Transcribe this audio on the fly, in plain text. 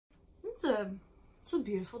It's a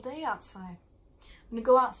beautiful day outside. I'm gonna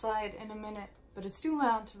go outside in a minute, but it's too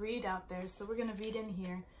loud to read out there, so we're gonna read in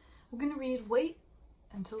here. We're gonna read Wait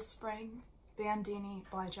Until Spring, Bandini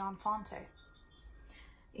by Fante.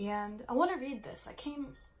 And I want to read this. I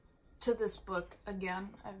came to this book again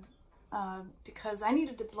because I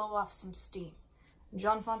needed to blow off some steam.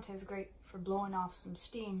 Fante is great for blowing off some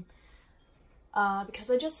steam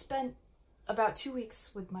because I just spent about 2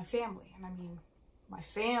 weeks with my family, and I mean my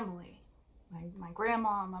family, my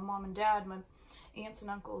grandma, my mom and dad, my aunts and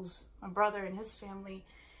uncles, my brother and his family,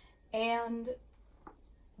 and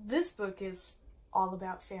this book is all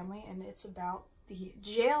about family, and it's about the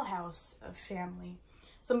jailhouse of family.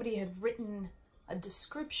 Somebody had written a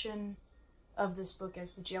description of this book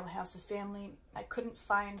as the jailhouse of family. I couldn't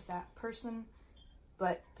find that person,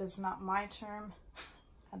 but that's not my term.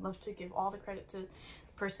 I'd love to give all the credit to the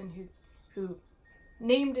person who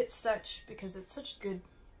named it such, because it's such a good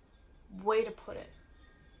way to put it.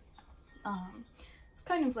 It's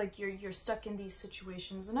kind of like you're stuck in these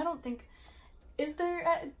situations, and I don't think,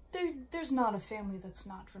 there's not a family that's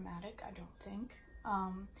not dramatic, I don't think.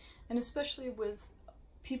 And especially with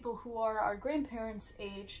people who are our grandparents'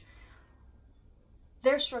 age,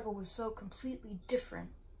 their struggle was so completely different.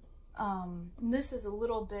 This is a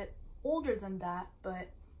little bit older than that, but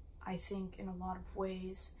I think in a lot of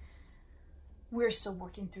ways we're still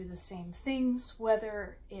working through the same things,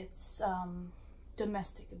 whether it's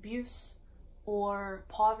domestic abuse, or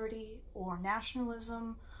poverty, or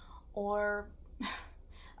nationalism, or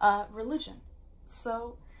religion.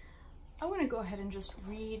 So I want to go ahead and just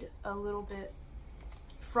read a little bit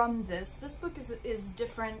from this. This book is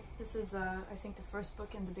different. This is, I think, the first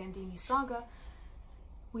book in the Bandini saga.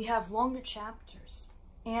 We have longer chapters,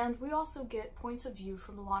 and we also get points of view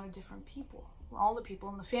from a lot of different people, all the people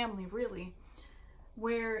in the family, really,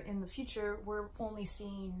 where in the future we're only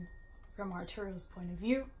seeing from Arturo's point of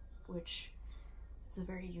view, which is a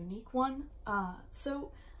very unique one.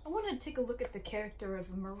 So I want to take a look at the character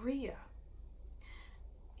of Maria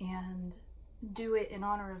and do it in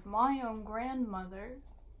honor of my own grandmother,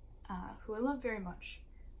 who I love very much,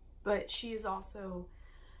 but she is also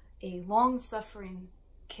a long-suffering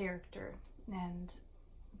character, and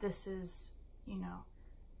this is, you know,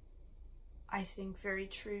 I think very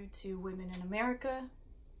true to women in America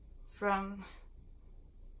from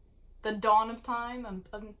the dawn of time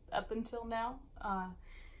up until now,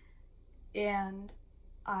 and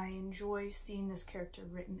I enjoy seeing this character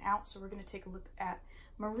written out. So we're going to take a look at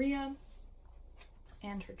Maria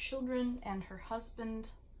and her children and her husband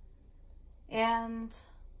and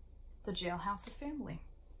the jailhouse of family.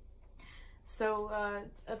 So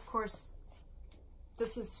of course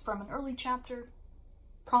this is from an early chapter,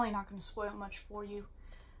 probably not going to spoil much for you.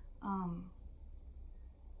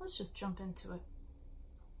 Let's just jump into it.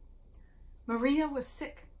 Maria was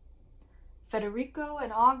sick. Federico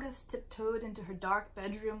and August tiptoed into her dark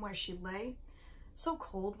bedroom where she lay, so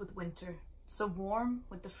cold with winter, so warm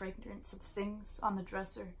with the fragrance of things on the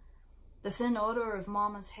dresser, the thin odor of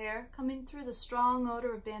Mama's hair coming through the strong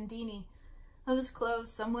odor of Bandini, of his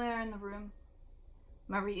clothes somewhere in the room.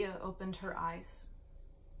 Maria opened her eyes.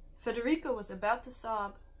 Federico was about to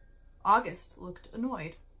sob. August looked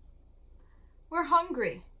annoyed. "We're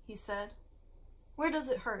hungry," he said. "Where does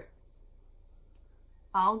it hurt?"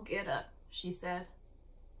 "I'll get up," she said.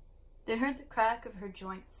 They heard the crack of her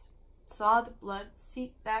joints, saw the blood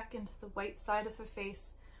seep back into the white side of her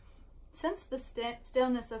face, sensed the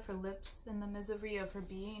staleness of her lips and the misery of her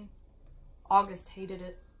being. August hated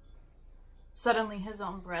it. Suddenly his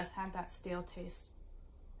own breath had that stale taste.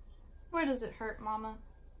 "Where does it hurt, Mama?"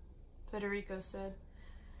 Federico said.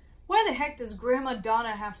 "Why the heck does Grandma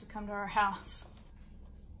Donna have to come to our house?"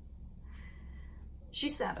 She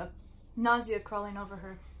sat up, nausea crawling over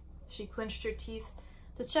her. She clenched her teeth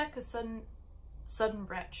to check a sudden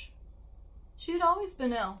retch. She had always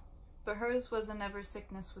been ill, but hers was a never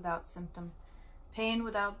sickness without symptom, pain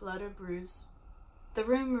without blood or bruise. The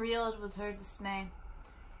room reeled with her dismay.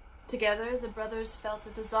 Together, the brothers felt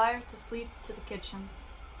a desire to flee to the kitchen,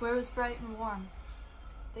 where it was bright and warm.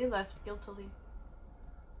 They left guiltily.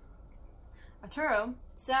 Arturo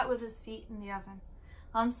sat with his feet in the oven,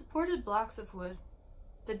 on supported blocks of wood.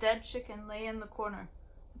 The dead chicken lay in the corner,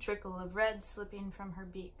 a trickle of red slipping from her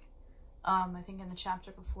beak. I think in the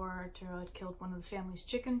chapter before, Arturo had killed one of the family's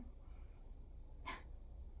chicken.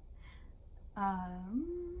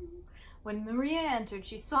 When Maria entered,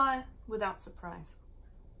 she saw it without surprise.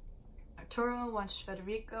 Arturo watched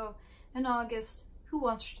Federico and August, who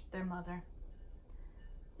watched their mother.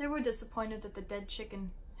 They were disappointed that the dead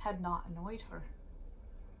chicken had not annoyed her.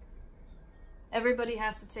 "Everybody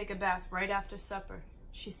has to take a bath right after supper,"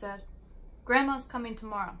 she said. Grandma's coming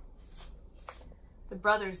tomorrow." The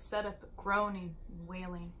brothers set up groaning and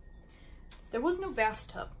wailing. There was no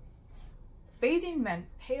bathtub. Bathing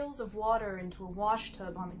meant pails of water into a wash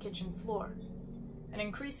tub on the kitchen floor, an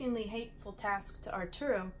increasingly hateful task to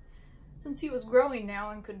Arturo, since he was growing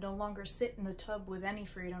now and could no longer sit in the tub with any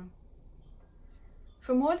freedom.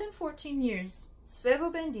 For more than 14 years,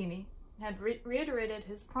 Svevo Bandini had reiterated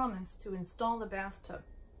his promise to install the bathtub.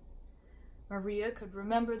 Maria could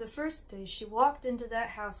remember the first day she walked into that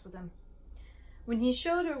house with him, when he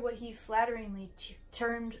showed her what he flatteringly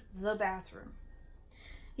termed the bathroom.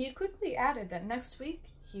 He had quickly added that next week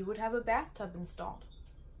he would have a bathtub installed.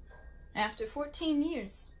 After 14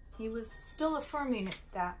 years, he was still affirming it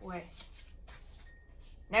that way.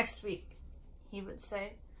 "Next week," he would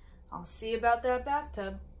say, "I'll see about that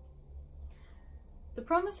bathtub." The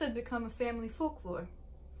promise had become a family folklore.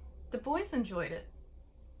 The boys enjoyed it.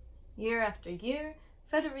 Year after year,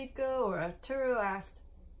 Federico or Arturo asked,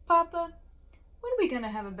 "Papa, when are we going to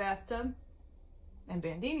have a bathtub?" And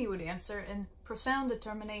Bandini would answer in profound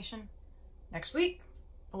determination, "Next week,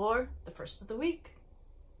 or the first of the week."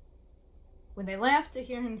 When they laughed to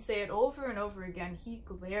hear him say it over and over again, he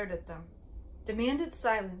glared at them, demanded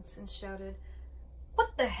silence, and shouted,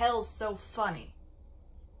 "What the hell's so funny?"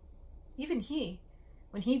 Even he,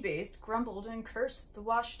 when he bathed, grumbled and cursed the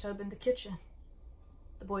wash tub in the kitchen.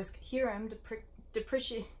 The boys could hear him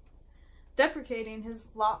deprecating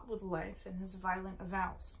his lot with life and his violent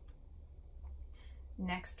avows.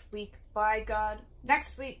 "Next week, by God,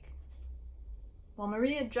 next week!" While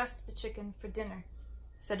Maria dressed the chicken for dinner,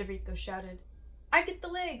 Federico shouted, "I get the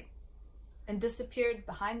leg!" and disappeared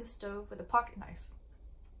behind the stove with a pocket knife.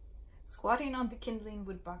 Squatting on the kindling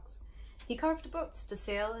woodbox, he carved boats to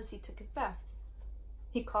sail as he took his bath.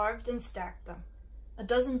 He carved and stacked them, a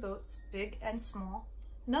dozen boats, big and small,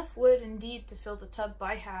 enough wood indeed to fill the tub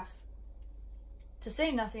by half, to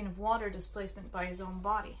say nothing of water displacement by his own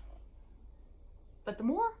body. But the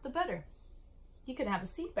more, the better. He could have a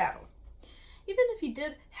sea battle, even if he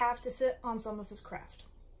did have to sit on some of his craft.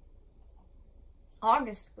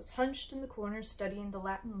 August was hunched in the corner studying the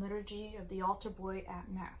Latin liturgy of the altar boy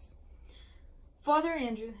at Mass. Father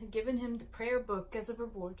Andrew had given him the prayer book as a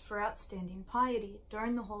reward for outstanding piety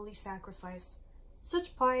during the holy sacrifice,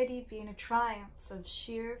 such piety being a triumph of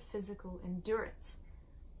sheer physical endurance.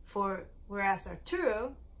 For whereas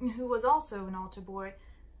Arturo, who was also an altar boy,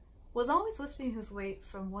 was always lifting his weight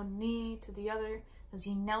from one knee to the other as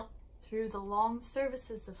he knelt through the long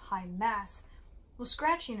services of High Mass, was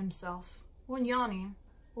scratching himself, or yawning,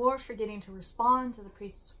 or forgetting to respond to the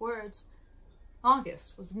priest's words,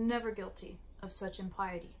 August was never guilty of such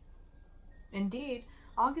impiety. Indeed,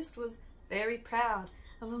 August was very proud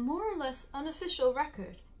of a more or less unofficial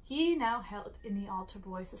record he now held in the altar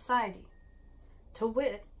boy society. To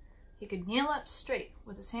wit, he could kneel up straight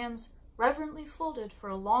with his hands reverently folded for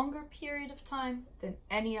a longer period of time than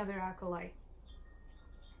any other acolyte.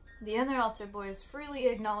 The other altar boys freely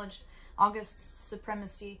acknowledged August's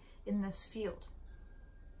supremacy in this field,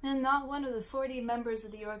 and not one of the 40 members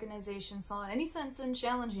of the organization saw any sense in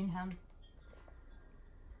challenging him.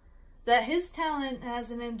 That his talent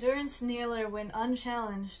as an endurance kneeler when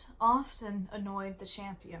unchallenged often annoyed the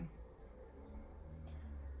champion.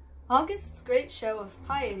 August's great show of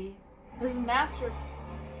piety, his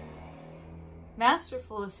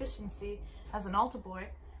masterful efficiency as an altar boy,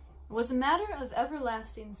 was a matter of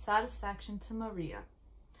everlasting satisfaction to Maria.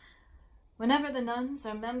 Whenever the nuns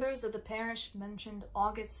or members of the parish mentioned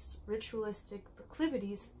August's ritualistic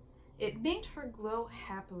proclivities, it made her glow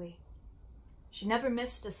happily. She never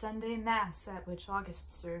missed a Sunday Mass at which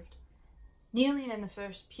August served. Kneeling in the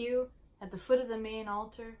first pew, at the foot of the main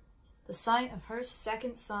altar, the sight of her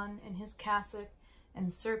second son in his cassock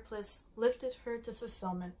and surplice lifted her to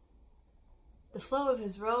fulfillment. The flow of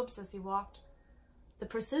his robes as he walked, the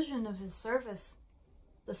precision of his service,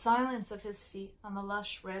 the silence of his feet on the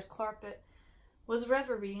lush red carpet, was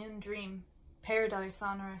reverie and dream, paradise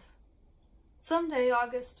on earth. Some day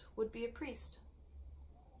August would be a priest.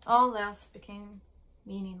 All else became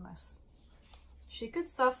meaningless. She could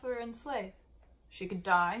suffer and slave. She could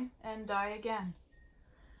die and die again.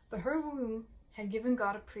 But her womb had given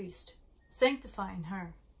God a priest, sanctifying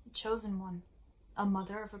her, a chosen one, a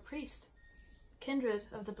mother of a priest, kindred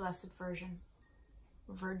of the Blessed Virgin.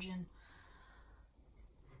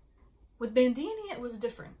 With Bandini it was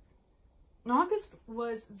different. August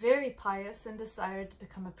was very pious and desired to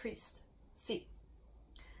become a priest. See.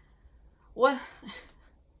 What?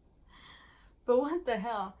 But what the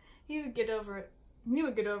hell? He would get over it. He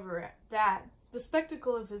would get over that. The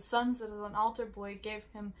spectacle of his sons as an altar boy gave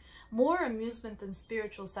him more amusement than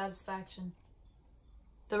spiritual satisfaction.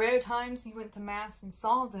 The rare times he went to Mass and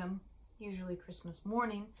saw them, usually Christmas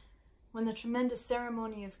morning, when the tremendous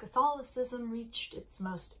ceremony of Catholicism reached its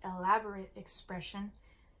most elaborate expression,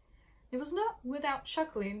 it was not without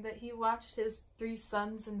chuckling that he watched his 3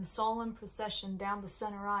 sons in the solemn procession down the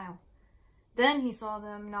center aisle. Then he saw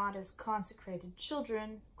them not as consecrated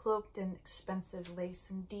children, cloaked in expensive lace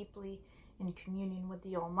and deeply in communion with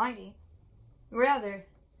the Almighty. Rather,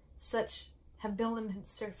 such habiliments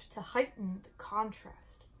served to heighten the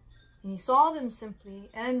contrast, and he saw them simply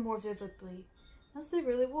and more vividly as they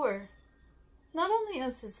really were, not only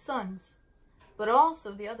as his sons, but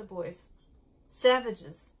also the other boys,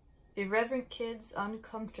 savages, irreverent kids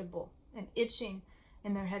uncomfortable and itching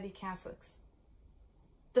in their heavy cassocks.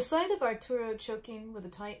 The sight of Arturo choking with a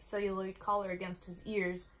tight celluloid collar against his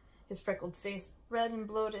ears, his freckled face red and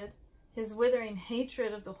bloated, his withering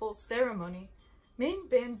hatred of the whole ceremony, made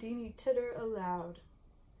Bandini titter aloud.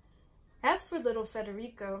 As for little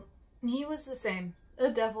Federico, he was the same, a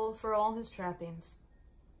devil for all his trappings.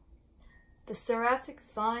 The seraphic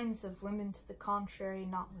signs of women to the contrary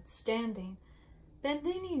notwithstanding,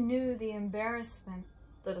 Bandini knew the embarrassment,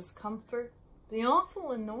 the discomfort, the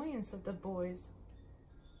awful annoyance of the boys.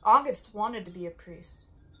 August wanted to be a priest.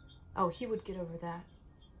 Oh, he would get over that.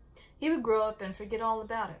 He would grow up and forget all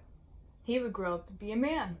about it. He would grow up and be a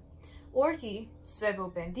man. Or he,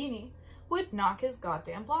 Svevo Bandini, would knock his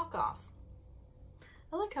goddamn block off.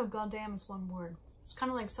 I like how goddamn is one word. It's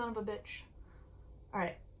kind of like son of a bitch.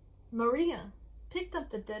 Alright. Maria picked up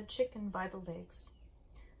the dead chicken by the legs.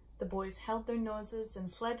 The boys held their noses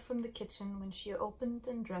and fled from the kitchen when she opened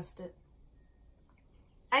and dressed it.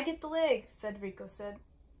 I get the leg, Federico said.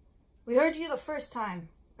 We heard you the first time,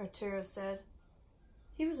 Arturo said.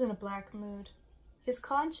 He was in a black mood, his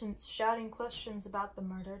conscience shouting questions about the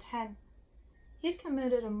murdered hen. He had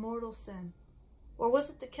committed a mortal sin. Or was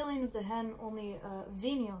it the killing of the hen only a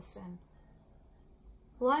venial sin?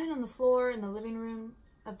 Lying on the floor in the living room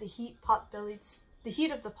of the heat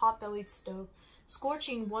of the pot-bellied stove,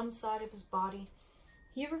 scorching one side of his body,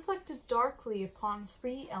 he reflected darkly upon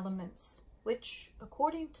 3 elements, which,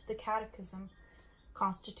 according to the Catechism,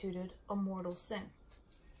 constituted a mortal sin.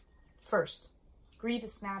 First,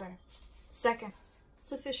 grievous matter. Second,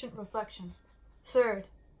 sufficient reflection. Third,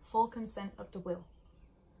 full consent of the will.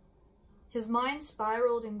 His mind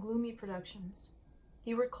spiraled in gloomy productions.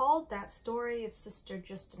 He recalled that story of Sister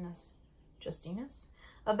Justinus,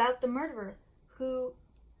 about the murderer who,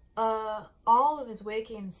 all of his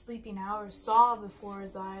waking and sleeping hours, saw before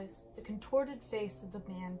his eyes the contorted face of the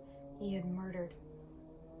man he had murdered.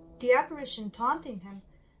 The apparition taunting him,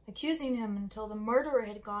 accusing him until the murderer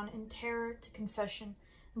had gone in terror to confession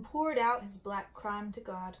and poured out his black crime to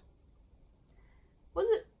God.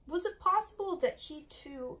 Was it possible that he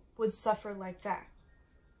too would suffer like that?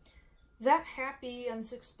 That happy,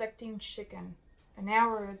 unsuspecting chicken. An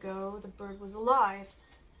hour ago, the bird was alive,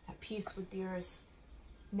 at peace with the earth.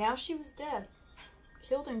 Now she was dead,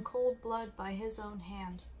 killed in cold blood by his own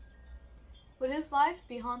hand. Would his life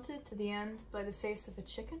be haunted to the end by the face of a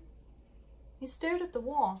chicken? He stared at the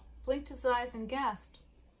wall, blinked his eyes, and gasped.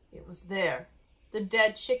 It was there. The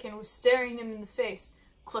dead chicken was staring him in the face,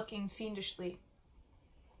 clucking fiendishly.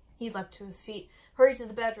 He leapt to his feet, hurried to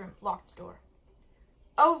the bedroom, locked the door.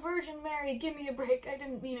 Oh, Virgin Mary, give me a break. I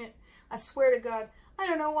didn't mean it. I swear to God, I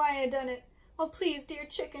don't know why I done it. Oh, please, dear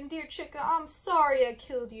chicken, I'm sorry I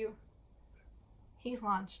killed you. He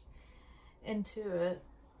launched into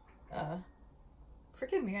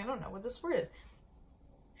forgive me, I don't know what this word is,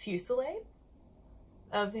 fusillade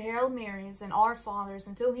of Hail Marys and Our Fathers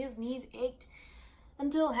until his knees ached,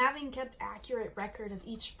 until, having kept accurate record of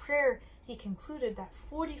each prayer, he concluded that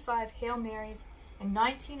 45 Hail Marys and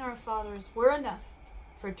 19 Our Fathers were enough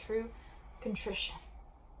for true contrition.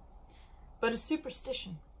 But a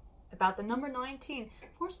superstition about the number 19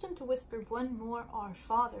 forced him to whisper one more Our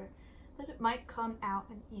Father, that it might come out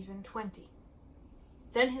an even 20.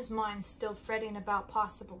 Then, his mind still fretting about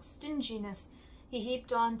possible stinginess, he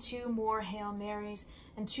heaped on 2 more Hail Marys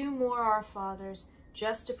and 2 more Our Fathers,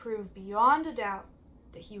 just to prove beyond a doubt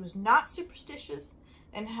that he was not superstitious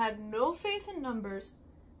and had no faith in numbers,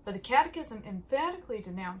 for the Catechism emphatically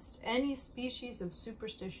denounced any species of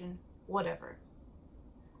superstition whatever.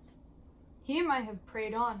 He might have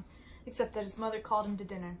prayed on, except that his mother called him to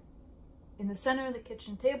dinner. In the center of the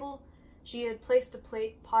kitchen table, she had placed a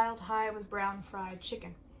plate piled high with brown fried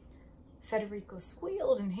chicken. Federico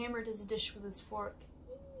squealed and hammered his dish with his fork.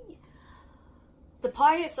 The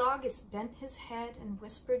pious August bent his head and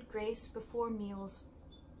whispered grace before meals.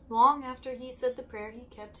 Long after he said the prayer, he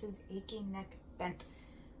kept his aching neck bent,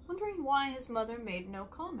 wondering why his mother made no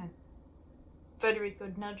comment.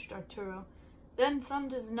 Federico nudged Arturo, then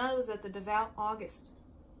thumbed his nose at the devout August.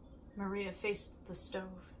 Maria faced the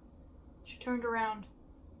stove. She turned around,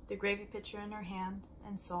 the gravy pitcher in her hand,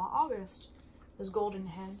 and saw August, his golden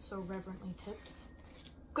head so reverently tipped.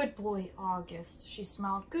 "Good boy, August," she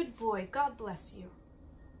smiled. "Good boy, God bless you."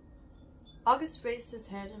 August raised his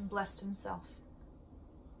head and blessed himself.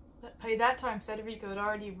 But by that time, Federico had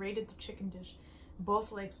already raided the chicken dish.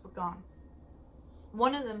 Both legs were gone.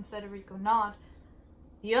 One of them Federico gnawed,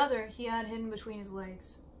 the other he had hidden between his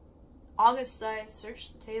legs. August's eyes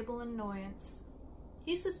searched the table in annoyance.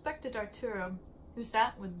 He suspected Arturo, who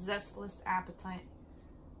sat with zestless appetite.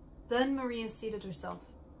 Then Maria seated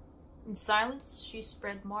herself. In silence, she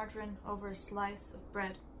spread margarine over a slice of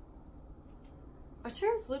bread.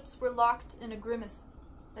 Arturo's lips were locked in a grimace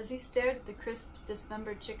as he stared at the crisp,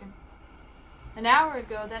 dismembered chicken. An hour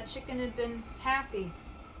ago, that chicken had been happy,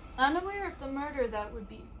 unaware of the murder that would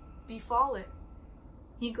befall it.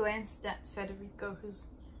 He glanced at Federico, whose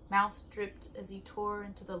mouth dripped as he tore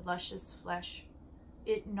into the luscious flesh.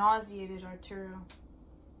 It nauseated Arturo.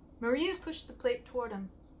 Maria pushed the plate toward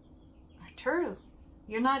him. "Arturo,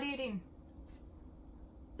 you're not eating."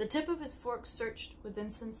 The tip of his fork searched with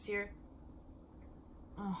insincere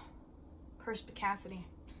perspicacity.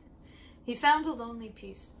 He found a lonely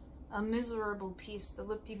piece, a miserable piece that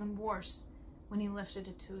looked even worse when he lifted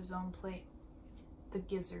it to his own plate. The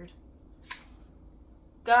gizzard.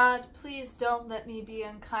 "God, please don't let me be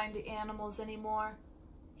unkind to animals anymore,"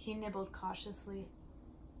 he nibbled cautiously.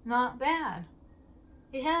 Not bad.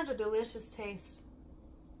 It had a delicious taste.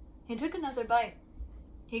 He took another bite.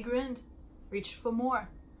 He grinned, reached for more.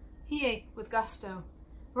 He ate with gusto,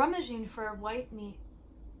 rummaging for white meat.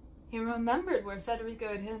 He remembered where Federico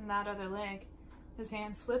had hidden that other leg. His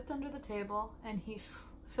hand slipped under the table, and he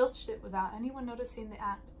filched it without anyone noticing the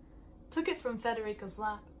act. Took it from Federico's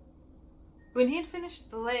lap. When he had finished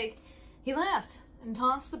the leg, he laughed and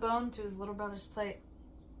tossed the bone to his little brother's plate.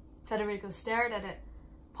 Federico stared at it,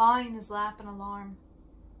 pawing his lap in alarm.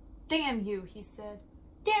 "Damn you," he said.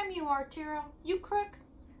 "Damn you, Arturo, you crook."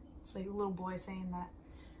 It's like a little boy saying that.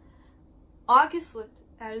 August looked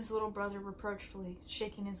at his little brother reproachfully,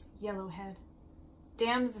 shaking his yellow head.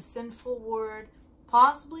 Damn is a sinful word,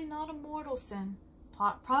 possibly not a mortal sin,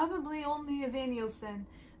 probably only a venial sin,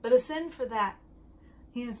 but a sin for that.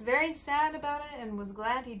 He was very sad about it and was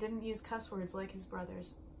glad he didn't use cuss words like his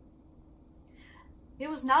brothers. It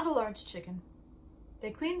was not a large chicken.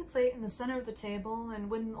 They cleaned the plate in the center of the table,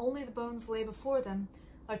 and when only the bones lay before them,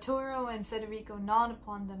 Arturo and Federico gnawed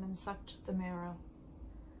upon them and sucked the marrow.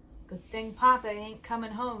 "Good thing Papa ain't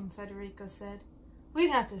coming home," Federico said. "We'd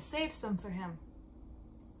have to save some for him."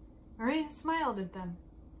 Maria smiled at them.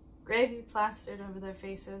 Gravy plastered over their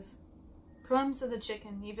faces. Crumbs of the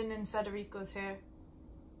chicken, even in Federico's hair.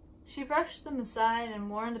 She brushed them aside and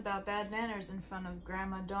warned about bad manners in front of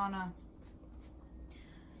Grandma Donna.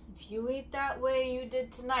 "If you eat that way you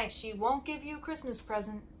did tonight, she won't give you a Christmas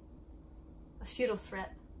present." A futile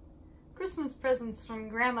threat. "Christmas presents from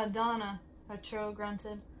Grandma Donna," Arturo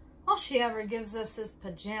grunted. "All she ever gives us is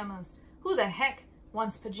pajamas. Who the heck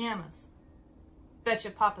wants pajamas?"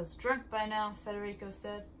 "Betcha Papa's drunk by now," Federico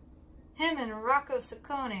said. "Him and Rocco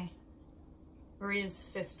Saccone." Maria's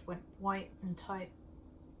fist went white and tight.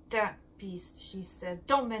 "That beast," she said.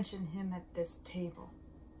 "Don't mention him at this table."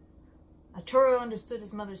 Arturo understood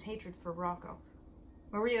his mother's hatred for Rocco.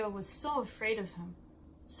 Maria was so afraid of him,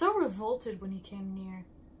 so revolted when he came near.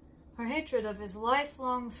 Her hatred of his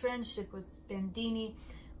lifelong friendship with Bandini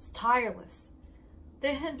was tireless.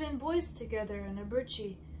 They had been boys together in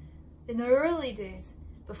Abruzzi. In the early days,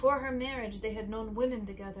 before her marriage, they had known women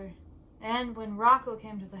together. And when Rocco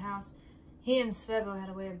came to the house, he and Svevo had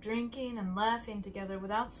a way of drinking and laughing together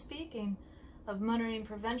without speaking, of muttering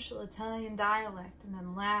provincial Italian dialect and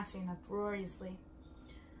then laughing uproariously.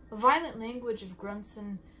 A violent language of grunts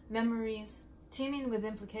and memories, teeming with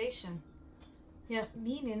implication, yet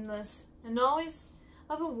meaningless, and always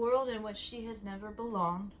of a world in which she had never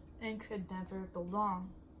belonged and could never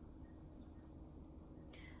belong.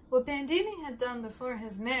 What Bandini had done before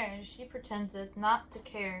his marriage, she pretended not to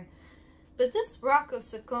care. But this Rocco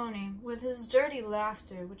Saccone, with his dirty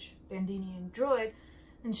laughter, which Bandini enjoyed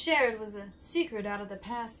and shared, was a secret out of the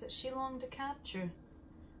past that she longed to capture,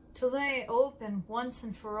 to lay open once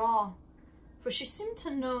and for all. For she seemed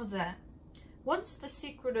to know that, once the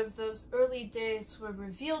secret of those early days were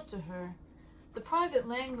revealed to her, the private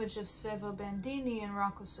language of Svevo Bandini and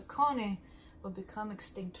Rocco Saccone would become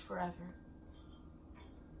extinct forever.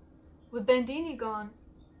 With Bandini gone,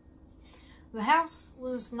 the house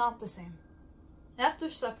was not the same.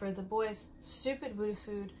 After supper, the boys, stupid with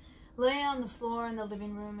food, lay on the floor in the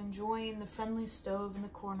living room, enjoying the friendly stove in the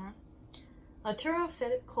corner. A Turo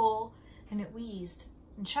fed it coal, and it wheezed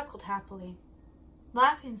and chuckled happily,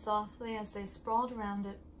 laughing softly as they sprawled around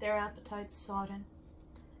it, their appetites sodden.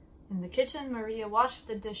 In the kitchen, Maria washed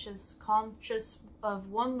the dishes, conscious of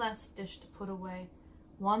one less dish to put away,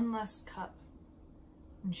 one less cup.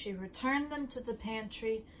 When she returned them to the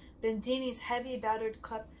pantry, Bandini's heavy, battered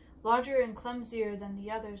cup, larger and clumsier than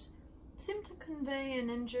the others, seemed to convey an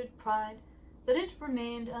injured pride that it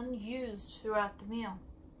remained unused throughout the meal.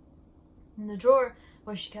 In the drawer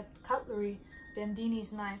where she kept cutlery,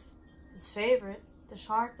 Bandini's knife, his favorite, the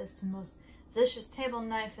sharpest and most vicious table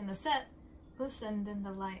knife in the set, glistened in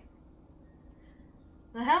the light.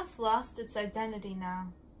 The house lost its identity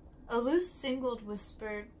now. A loose shingle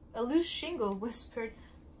whispered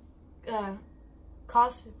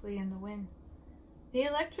caustically in the wind. The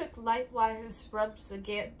electric light wires rubbed the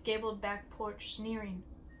gabled back porch, sneering.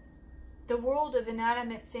 The world of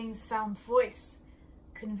inanimate things found voice,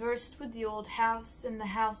 conversed with the old house, and the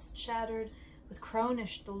house chattered with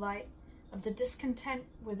cronish delight of the discontent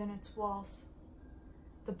within its walls.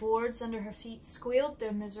 The boards under her feet squealed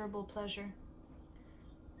their miserable pleasure.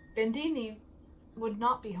 Bandini would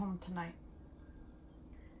not be home tonight.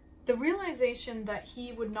 The realization that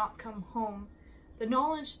he would not come home, the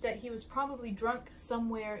knowledge that he was probably drunk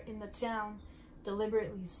somewhere in the town,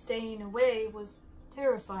 deliberately staying away, was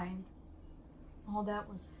terrifying. All that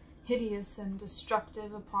was hideous and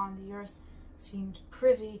destructive upon the earth seemed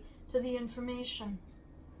privy to the information.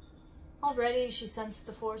 Already she sensed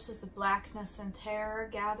the forces of blackness and terror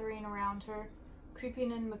gathering around her,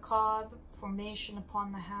 creeping in macabre formation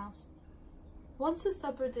upon the house. Once the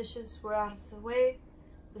supper dishes were out of the way,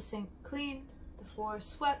 the sink cleaned, the floor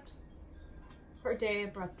swept, her day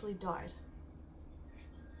abruptly died.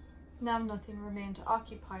 Now nothing remained to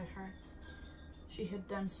occupy her. She had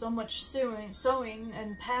done so much sewing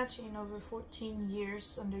and patching over 14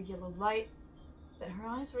 years under yellow light that her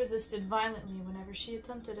eyes resisted violently whenever she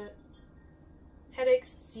attempted it. Headaches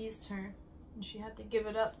seized her, and she had to give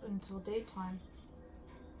it up until daytime.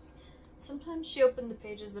 Sometimes she opened the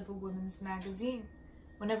pages of a women's magazine,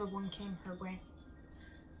 whenever one came her way.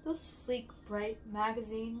 Those sleek, bright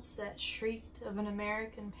magazines that shrieked of an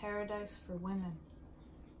American paradise for women.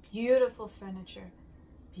 Beautiful furniture,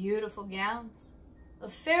 beautiful gowns,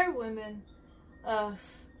 of fair women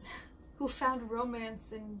who found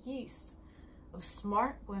romance in yeast, of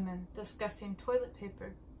smart women discussing toilet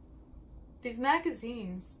paper. These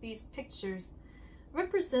magazines, these pictures,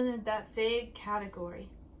 represented that vague category,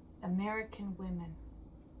 American women.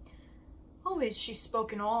 Always she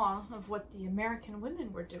spoke in awe of what the American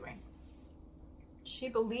women were doing. She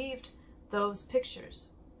believed those pictures.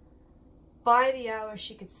 By the hour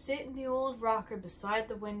she could sit in the old rocker beside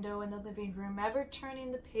the window in the living room, ever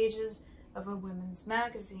turning the pages of a women's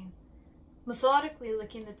magazine, methodically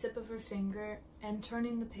licking the tip of her finger and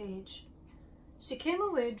turning the page. She came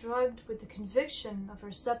away drugged with the conviction of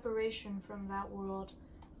her separation from that world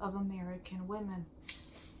of American women.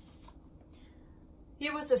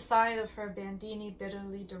 Here was the side of her Bandini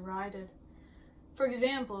bitterly derided.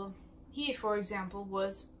 He, for example,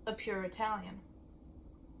 was a pure Italian.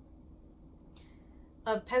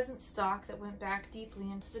 A peasant stock that went back deeply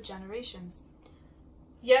into the generations.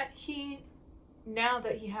 Yet he, now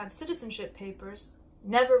that he had citizenship papers,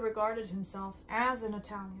 never regarded himself as an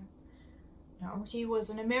Italian. No, he was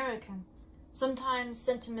an American. Sometimes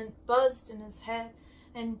sentiment buzzed in his head,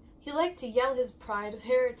 and he liked to yell his pride of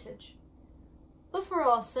heritage. But for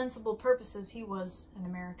all sensible purposes, he was an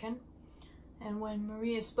American. And when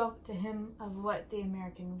Maria spoke to him of what the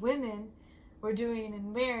American women were doing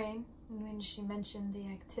and wearing, and when she mentioned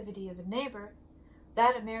the activity of a neighbor,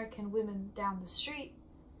 that American woman down the street,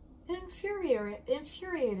 it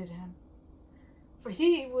infuriated him. For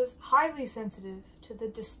he was highly sensitive to the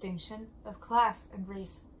distinction of class and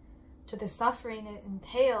race, to the suffering it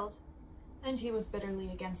entailed, and he was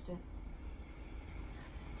bitterly against it.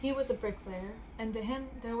 He was a bricklayer, and to him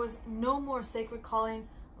there was no more sacred calling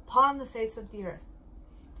upon the face of the earth.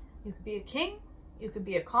 You could be a king, you could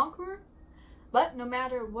be a conqueror, but no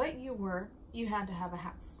matter what you were, you had to have a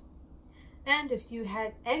house. And if you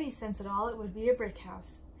had any sense at all, it would be a brick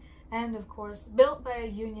house, and of course built by a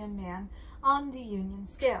union man on the union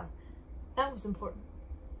scale. That was important.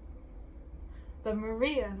 But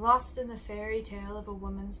Maria, lost in the fairy tale of a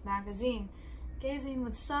woman's magazine, gazing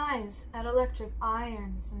with sighs at electric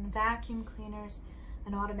irons and vacuum cleaners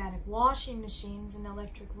and automatic washing machines and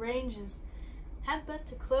electric ranges, had but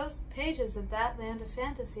to close the pages of that land of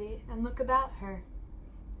fantasy and look about her.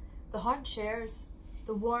 The hard chairs,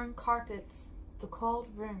 the worn carpets, the cold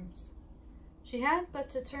rooms. She had but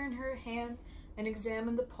to turn her hand and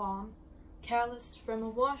examine the palm, calloused from a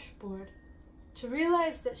washboard, To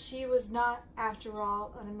realize that she was not, after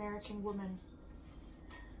all, an American woman.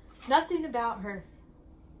 Nothing about her,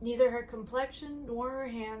 neither her complexion, nor her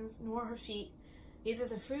hands, nor her feet, neither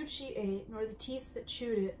the food she ate, nor the teeth that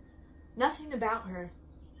chewed it, nothing about her.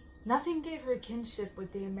 Nothing gave her kinship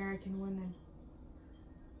with the American women.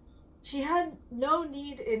 She had no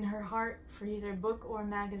need in her heart for either book or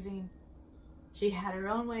magazine. She had her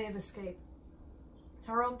own way of escape,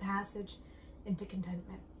 her own passage into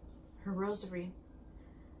contentment, her rosary,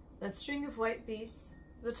 that string of white beads,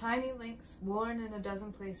 the tiny links worn in a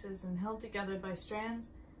dozen places and held together by strands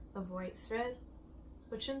of white thread,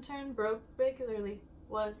 which in turn broke regularly,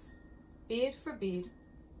 was, bead for bead,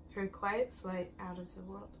 her quiet flight out of the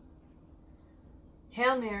world.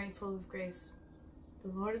 Hail Mary, full of grace,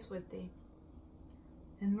 the Lord is with thee.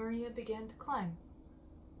 And Maria began to climb,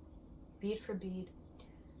 bead for bead,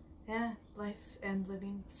 and life and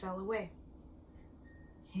living fell away.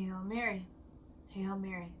 Hail Mary, Hail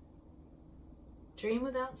Mary. Dream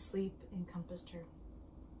without sleep encompassed her.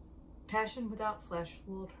 Passion without flesh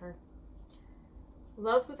lulled her.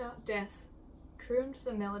 Love without death crooned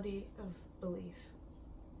the melody of belief.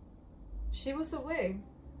 She was away.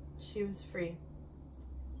 She was free.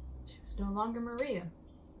 She was no longer Maria,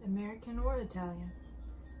 American or Italian,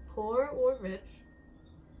 poor or rich,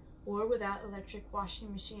 or without electric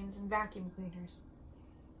washing machines and vacuum cleaners.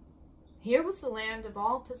 Here was the land of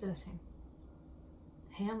all possessing.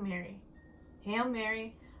 Hail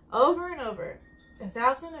Mary, over and over,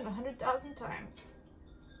 1,000 and 100,000 times.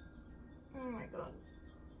 Oh my God.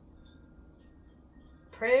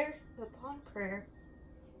 Prayer upon prayer.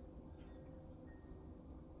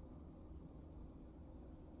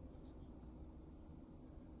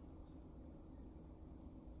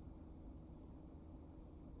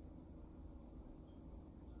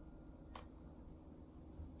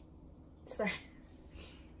 Sorry.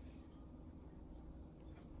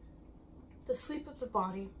 The sleep of the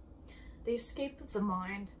body, the escape of the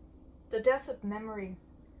mind, the death of memory,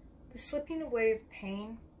 the slipping away of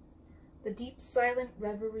pain, the deep silent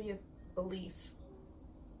reverie of belief.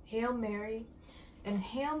 Hail Mary, and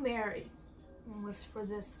Hail Mary was for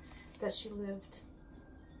this that she lived.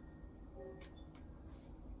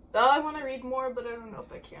 Oh, I want to read more, but I don't know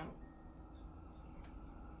if I can.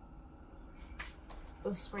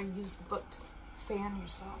 This is where you use the book to fan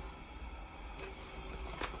yourself.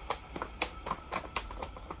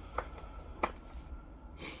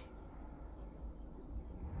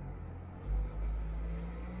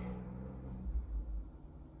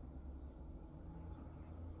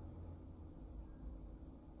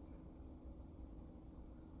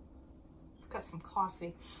 I've got some coffee.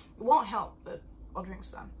 It won't help, but I'll drink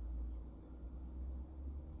some.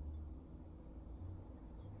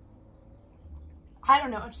 I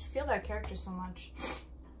don't know, I just feel that character so much.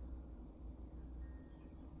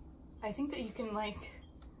 I think that you can, like,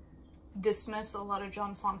 dismiss a lot of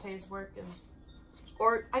John Fante's work as,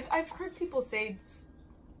 or I've heard people say it's,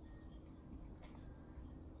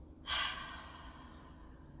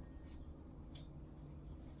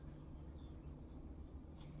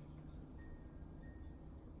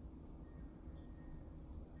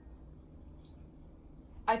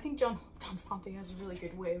 I think John Fante has a really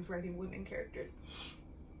good way of writing women characters.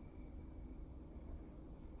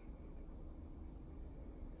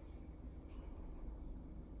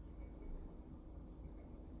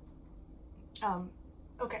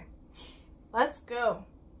 Okay. Let's go.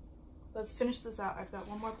 Let's finish this out. I've got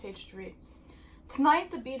one more page to read.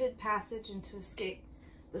 Tonight, the beaded passage into escape,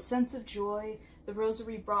 the sense of joy the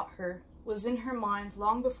rosary brought her, was in her mind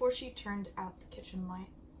long before she turned out the kitchen light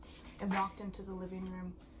and walked into the living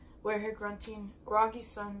room, where her grunting, groggy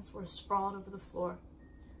sons were sprawled over the floor.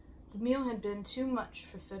 The meal had been too much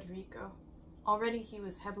for Federico. Already he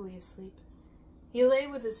was heavily asleep. He lay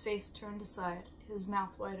with his face turned aside, his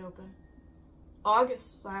mouth wide open.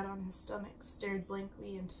 August, flat on his stomach, stared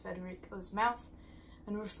blankly into Federico's mouth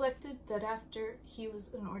and reflected that after he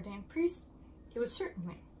was an ordained priest, he would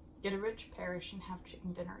certainly get a rich parish and have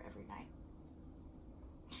chicken dinner every night.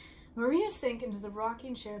 Maria sank into the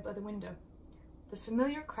rocking chair by the window. The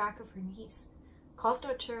familiar crack of her knees caused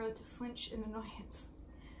Arturo to flinch in annoyance.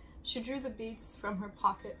 She drew the beads from her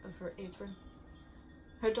pocket of her apron.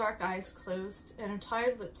 Her dark eyes closed, and her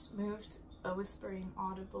tired lips moved, a whispering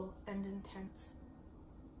audible and intense.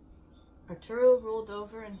 Arturo rolled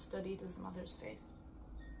over and studied his mother's face.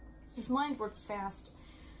 His mind worked fast.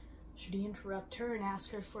 Should he interrupt her and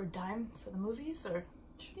ask her for a dime for the movies, or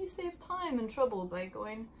should he save time and trouble by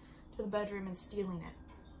going to the bedroom and stealing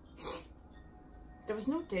it? There was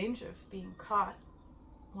no danger of being caught.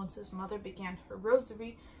 Once his mother began her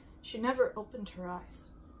rosary, she never opened her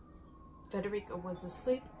eyes. Federico was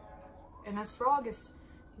asleep, and as for August,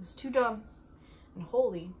 he was too dumb and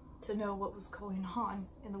holy to know what was going on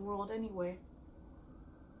in the world anyway.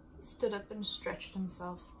 He stood up and stretched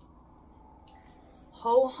himself.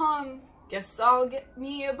 Ho hum, guess I'll get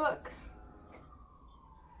me a book.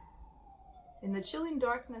 In the chilling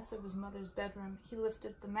darkness of his mother's bedroom, he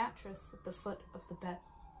lifted the mattress at the foot of the bed.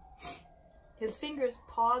 His fingers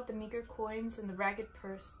pawed the meager coins in the ragged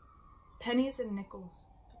purse, pennies and nickels,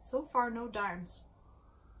 but so far no dimes.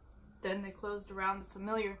 Then they closed around the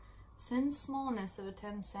familiar, thin smallness of a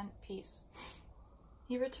 10-cent piece.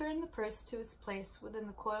 He returned the purse to its place within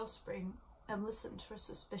the coil spring and listened for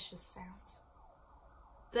suspicious sounds.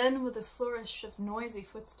 Then, with a flourish of noisy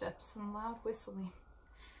footsteps and loud whistling,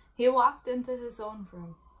 he walked into his own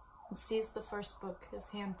room and seized the first book his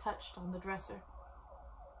hand touched on the dresser.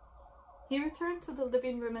 He returned to the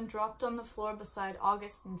living room and dropped on the floor beside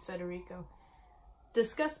August and Federico.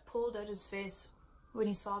 Disgust pulled at his face when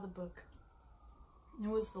he saw the book. It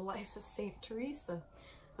was the life of Saint Teresa,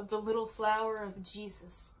 of the little flower of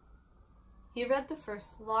Jesus. He read the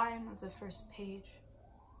first line of the first page.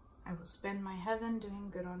 I will spend my heaven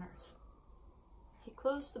doing good on earth. He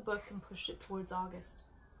closed the book and pushed it towards August.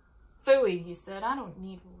 Phooey, he said, I don't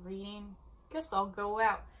need reading. Guess I'll go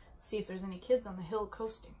out, see if there's any kids on the hill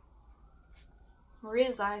coasting.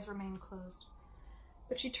 Maria's eyes remained closed,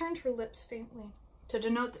 but she turned her lips faintly to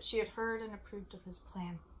denote that she had heard and approved of his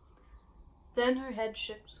plan. Then her head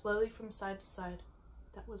shook slowly from side to side.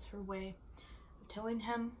 That was her way of telling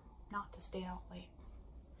him not to stay out late.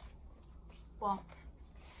 Well,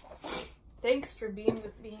 thanks for being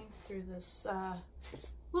with me through this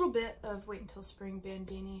little bit of Wait Until Spring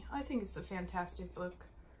Bandini. I think it's a fantastic book.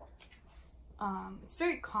 It's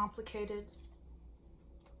very complicated.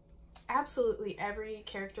 Absolutely every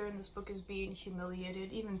character in this book is being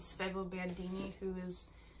humiliated. Even Svevo Bandini, who is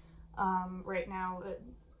right now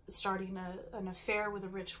starting an affair with a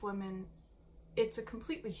rich woman. It's a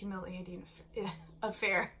completely humiliating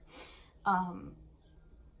affair.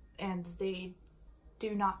 And they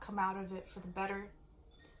do not come out of it for the better.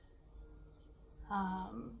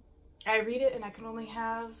 I read it and I can only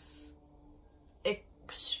have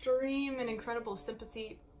extreme and incredible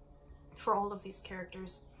sympathy for all of these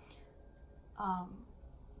characters.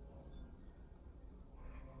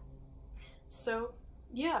 So,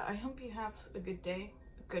 yeah, I hope you have a good day,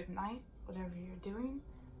 a good night, whatever you're doing,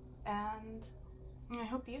 and I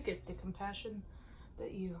hope you get the compassion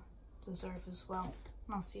that you deserve as well.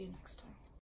 And I'll see you next time.